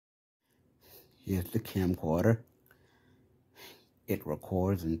Here's the camcorder. It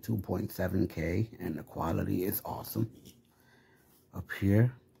records in 2.7K and the quality is awesome. Up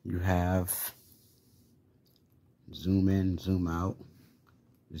here you have zoom in, zoom out.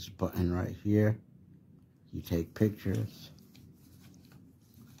 This button right here, you take pictures.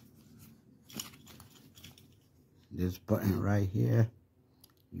 This button right here,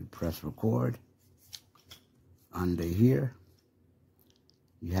 you press record. Under here,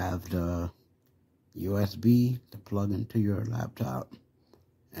 you have the USB to plug into your laptop,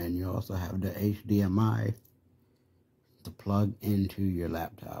 and you also have the HDMI to plug into your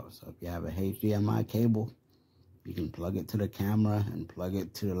laptop. So if you have a HDMI cable, you can plug it to the camera and plug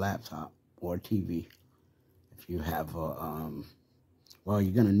it to the laptop or TV. If you have a, well,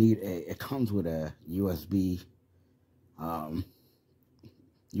 you're gonna need it comes with a USB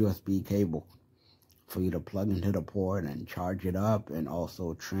cable for you to plug into the port and charge it up and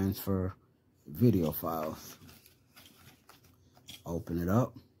also transfer video files. Open it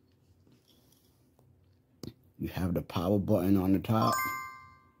up. You have the power button on the top.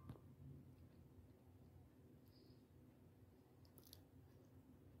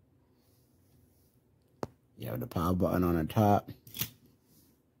 You have the power button on the top.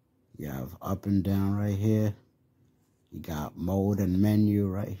 You have up and down right here. You got mode and menu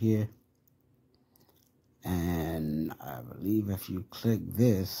right here. And I believe if you click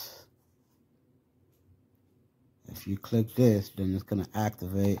this, then it's gonna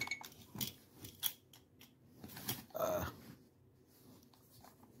activate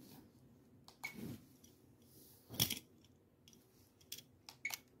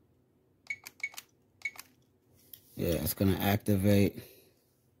it's gonna activate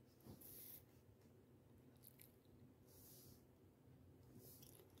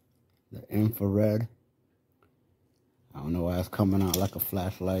the infrared. I don't know why it's coming out like a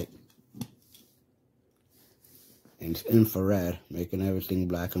flashlight. And it's infrared, making everything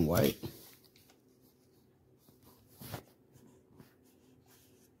black and white.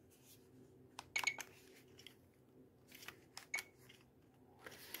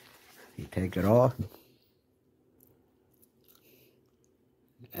 You take it off,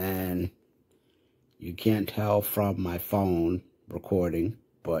 and you can't tell from my phone recording,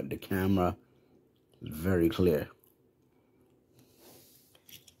 but the camera is very clear.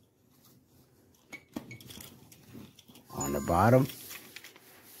 On the bottom,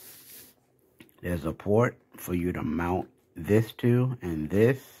 there's a port for you to mount this to, and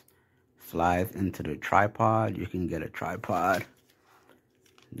this slides into the tripod. You can get a tripod.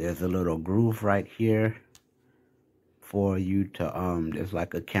 There's a little groove right here for you to, there's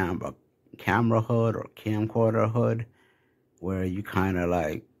like a camera hood or camcorder hood where you kind of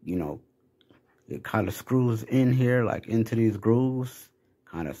like, you know, it kind of screws in here, like into these grooves,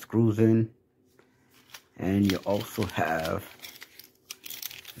 kind of screws in. And you also have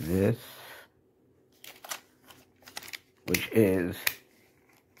this, which is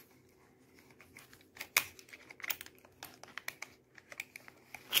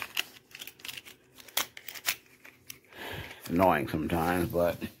annoying sometimes,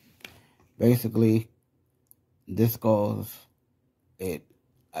 but basically this goes,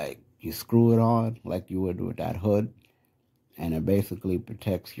 you screw it on like you would with that hood, and it basically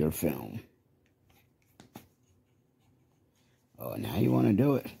protects your film. Oh, now you want to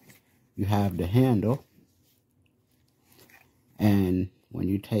do it. You have the handle, and when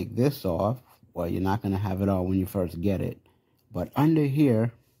you take this off, well, you're not going to have it on when you first get it, but under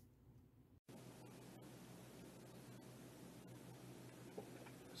here,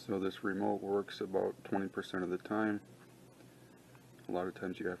 so this remote works about 20% of the time. A lot of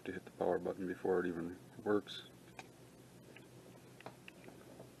times you have to hit the power button before it even works.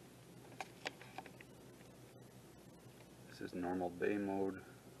 This is normal bay mode.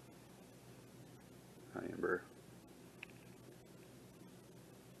 Hi, Amber.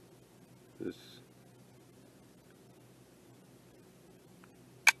 This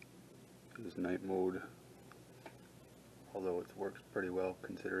is night mode, although it works pretty well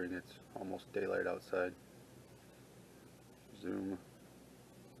considering it's almost daylight outside. Zoom.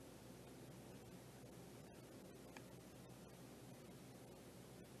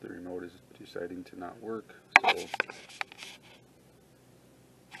 The remote is deciding to not work, so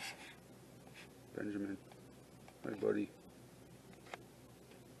Benjamin, my buddy.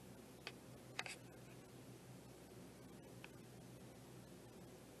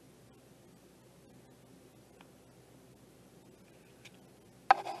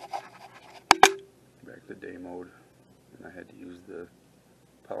 Back to day mode, and I had to use the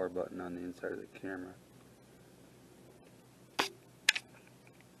power button on the inside of the camera.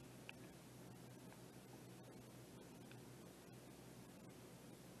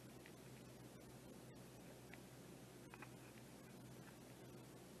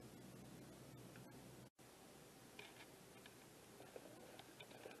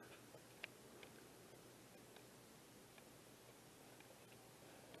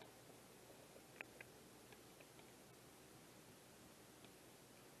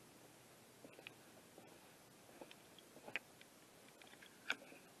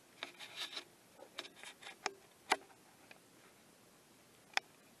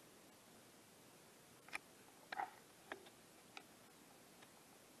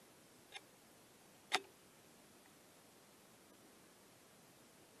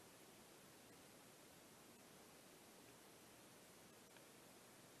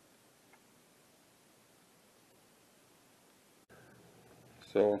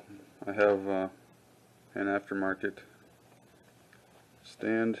 So I have an aftermarket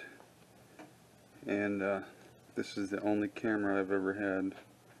stand, and this is the only camera I've ever had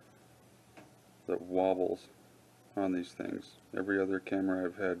that wobbles on these things. Every other camera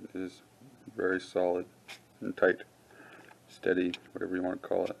I've had is very solid and tight, steady, whatever you want to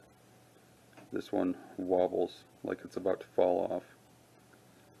call it. This one wobbles like it's about to fall off.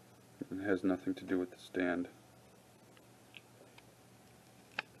 It has nothing to do with the stand.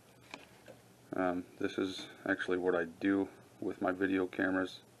 This is actually what I do with my video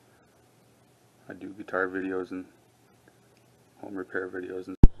cameras. I do guitar videos and home repair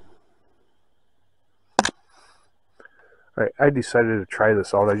videos. Alright, I decided to try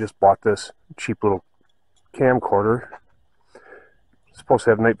this out. I just bought this cheap little camcorder. It's supposed to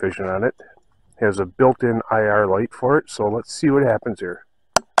have night vision on it. It has a built-in IR light for it, so let's see what happens here.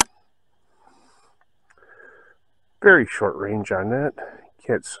 Very short range on that.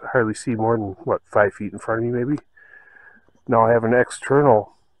 Can't hardly see more than, what, 5 feet in front of me maybe. Now I have an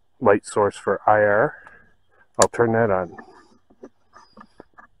external light source for IR. I'll turn that on.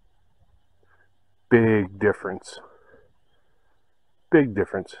 Big difference. Big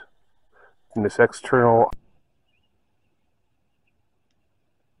difference in this external.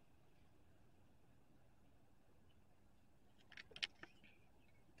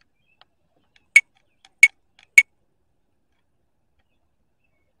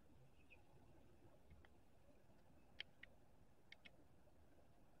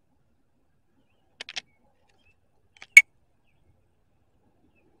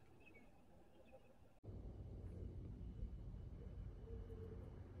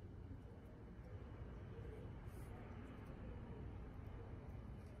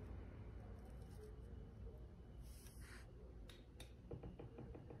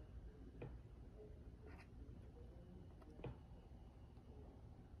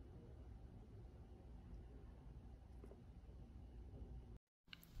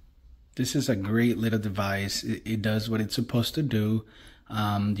 This is a great little device. It does what it's supposed to do.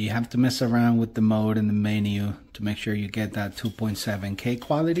 You have to mess around with the mode and the menu to make sure you get that 2.7K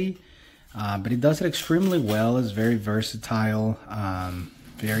quality. But it does it extremely well. It's very versatile,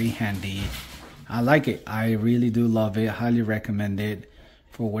 very handy. I like it. I really do love it. Highly recommend it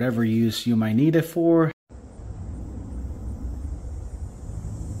for whatever use you might need it for.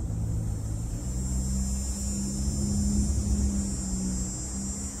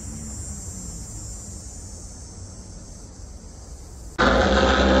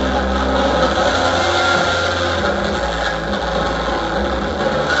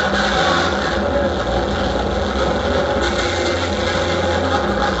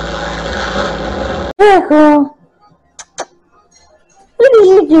 Reco, what are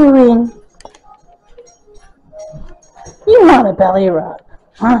you doing? You want a belly rub,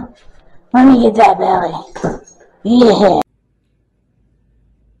 huh? Let me get that belly. Yeah.